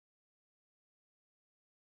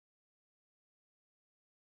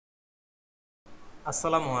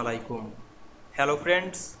Assalamu Walaikum. Hello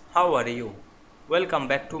friends, how are you? Welcome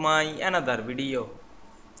back to my another video.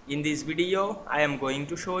 In this video, I am going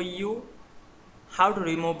to show you how to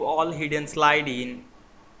remove all hidden slide in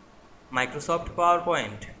Microsoft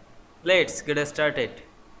PowerPoint. Let's get started.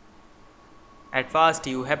 At first,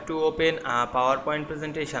 you have to open a PowerPoint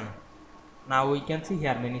presentation. Now we can see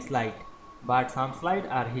here many slides, but some slides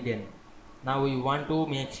are hidden. Now we want to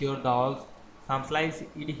make sure that some slides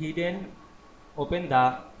is hidden. Open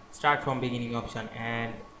the start from beginning option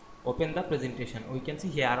and open the presentation. We can see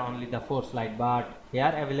here only the 4 slide, but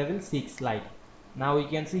here available 6 slide. Now we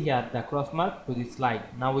can see here the cross mark to this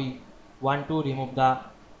slide. Now we want to remove the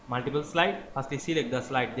multiple slide. Firstly select the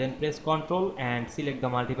slide, then press Ctrl and select the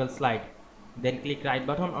multiple slide, then click right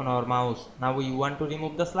button on our mouse. Now we want to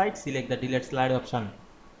remove the slide, select the delete slide option,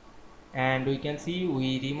 and we can see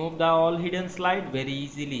we remove the all hidden slide very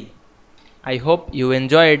easily. I hope you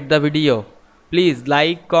enjoyed the video. Please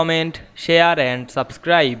like, comment, share and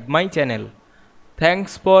subscribe my channel.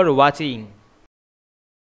 Thanks for watching.